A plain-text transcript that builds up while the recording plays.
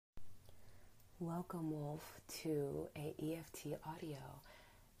Welcome, Wolf, to a EFT audio.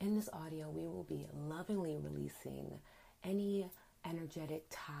 In this audio, we will be lovingly releasing any energetic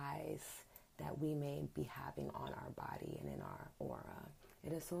ties that we may be having on our body and in our aura.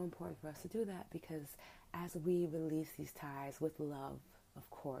 It is so important for us to do that because as we release these ties with love, of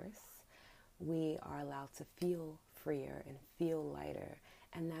course, we are allowed to feel freer and feel lighter,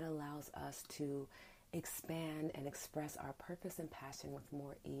 and that allows us to expand and express our purpose and passion with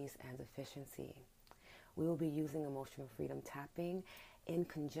more ease and efficiency. We will be using emotional freedom tapping in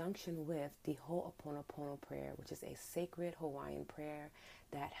conjunction with the Ho'oponopono prayer, which is a sacred Hawaiian prayer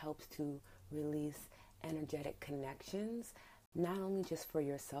that helps to release energetic connections, not only just for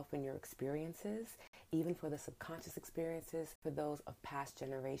yourself and your experiences, even for the subconscious experiences, for those of past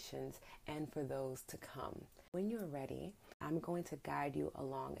generations, and for those to come. When you're ready, I'm going to guide you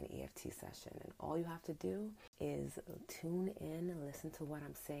along an EFT session, and all you have to do is tune in, listen to what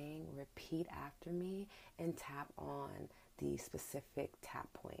I'm saying, repeat after me, and tap on the specific tap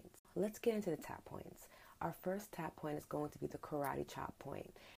points. Let's get into the tap points. Our first tap point is going to be the karate chop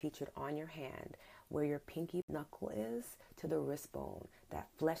point, featured on your hand, where your pinky knuckle is to the wrist bone. That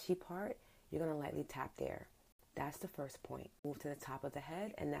fleshy part, you're going to lightly tap there. That's the first point. Move to the top of the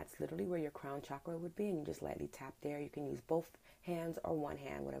head, and that's literally where your crown chakra would be, and you just lightly tap there. You can use both hands or one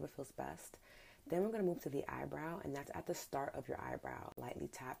hand, whatever feels best. Then we're going to move to the eyebrow, and that's at the start of your eyebrow. Lightly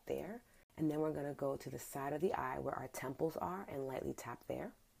tap there. And then we're going to go to the side of the eye where our temples are and lightly tap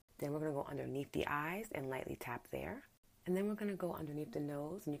there. Then we're going to go underneath the eyes and lightly tap there. And then we're going to go underneath the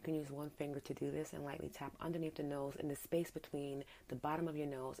nose, and you can use one finger to do this and lightly tap underneath the nose in the space between the bottom of your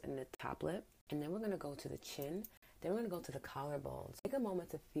nose and the top lip. And then we're going to go to the chin. Then we're going to go to the collarbones. Take a moment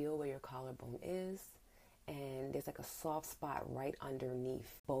to feel where your collarbone is, and there's like a soft spot right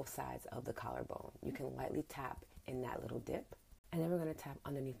underneath both sides of the collarbone. You can lightly tap in that little dip. And then we're going to tap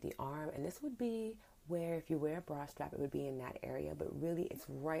underneath the arm, and this would be where if you wear a bra strap, it would be in that area, but really it's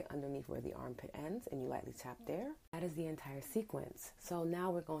right underneath where the armpit ends, and you lightly tap there. That is the entire sequence. So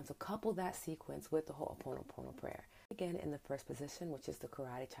now we're going to couple that sequence with the Ho'oponopono prayer. Again, in the first position, which is the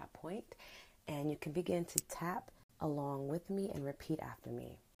karate chop point, and you can begin to tap along with me and repeat after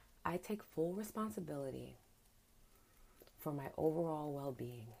me. I take full responsibility for my overall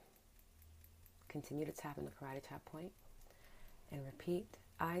well-being. Continue to tap in the karate chop point and repeat.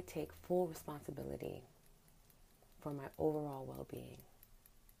 I take full responsibility for my overall well-being.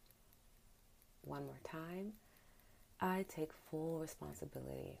 One more time. I take full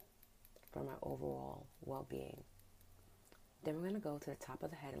responsibility for my overall well-being. Then we're going to go to the top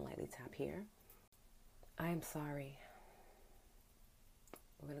of the head and lightly tap here. I am sorry.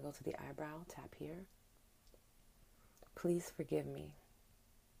 We're going to go to the eyebrow, tap here. Please forgive me.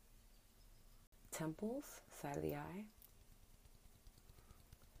 Temples, side of the eye.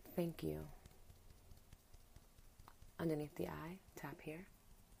 Thank you. Underneath the eye, tap here.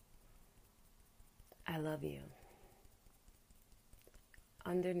 I love you.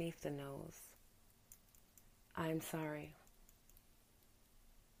 Underneath the nose, I'm sorry.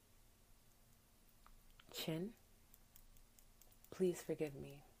 Chin, please forgive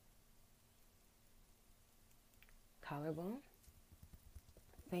me. Collarbone,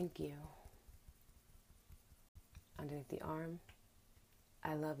 thank you. Underneath the arm,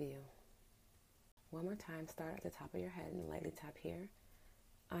 I love you. One more time, start at the top of your head and lightly tap here.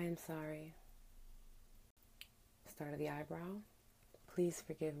 I am sorry. Start of the eyebrow, please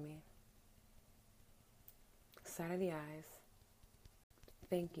forgive me. Side of the eyes,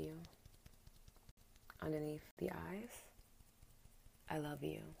 thank you. Underneath the eyes, I love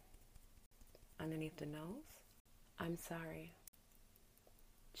you. Underneath the nose, I'm sorry.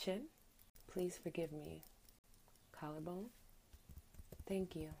 Chin, please forgive me. Collarbone,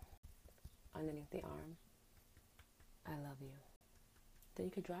 thank you. Underneath the arm, I love you. Then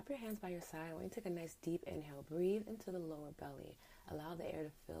you can drop your hands by your side. I want you to take a nice deep inhale. Breathe into the lower belly. Allow the air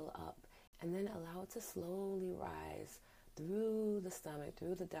to fill up. And then allow it to slowly rise through the stomach,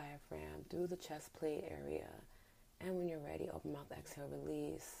 through the diaphragm, through the chest plate area. And when you're ready, open mouth, exhale,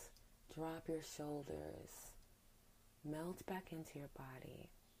 release. Drop your shoulders. Melt back into your body.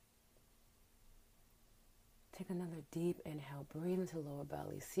 Take another deep inhale. Breathe into the lower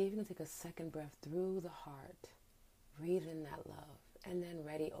belly. See if you can take a second breath through the heart. Breathe in that love. And then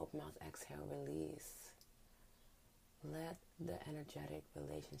ready, open mouth, exhale, release. Let the energetic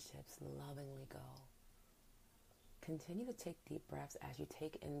relationships lovingly go. Continue to take deep breaths as you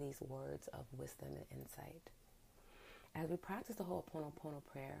take in these words of wisdom and insight. As we practice the Ho'oponopono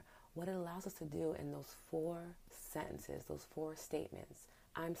prayer, what it allows us to do in those 4 sentences, those 4 statements,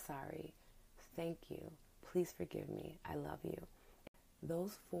 I'm sorry, thank you, please forgive me, I love you.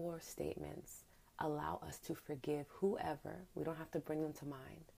 Those 4 statements allow us to forgive whoever. We don't have to bring them to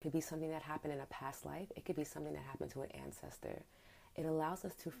mind. It could be something that happened in a past life. It could be something that happened to an ancestor. It allows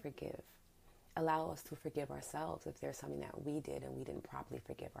us to forgive. Allow us to forgive ourselves if there's something that we did and we didn't properly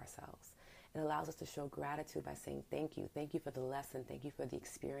forgive ourselves. It allows us to show gratitude by saying thank you. Thank you for the lesson. Thank you for the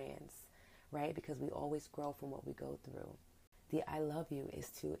experience, right? Because we always grow from what we go through. The I love you is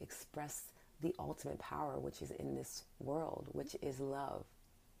to express the ultimate power, which is in this world, which is love.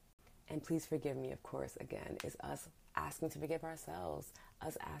 And please forgive me, of course, again, is us asking to forgive ourselves,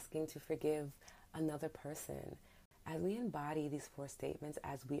 us asking to forgive another person. As we embody these 4 statements,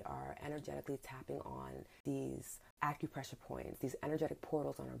 as we are energetically tapping on these acupressure points, these energetic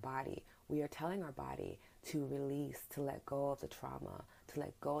portals on our body, we are telling our body to release, to let go of the trauma, to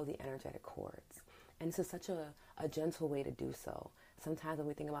let go of the energetic cords. And this is such a gentle way to do so. Sometimes when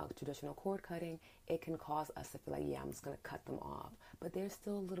we think about traditional cord cutting, it can cause us to feel like, yeah, I'm just going to cut them off. But there's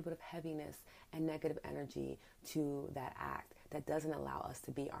still a little bit of heaviness and negative energy to that act that doesn't allow us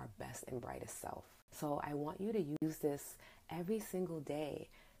to be our best and brightest self. So I want you to use this every single day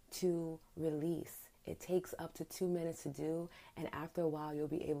to release. It takes up to 2 minutes to do, and after a while you'll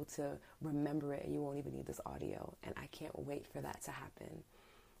be able to remember it and you won't even need this audio. And I can't wait for that to happen.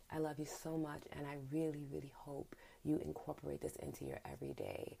 I love you so much, and I really, really hope you incorporate this into your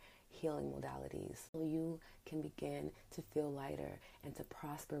everyday healing modalities so you can begin to feel lighter and to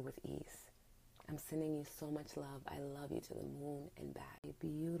prosper with ease. I'm sending you so much love. I love you to the moon and back. A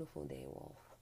beautiful day, Wolf.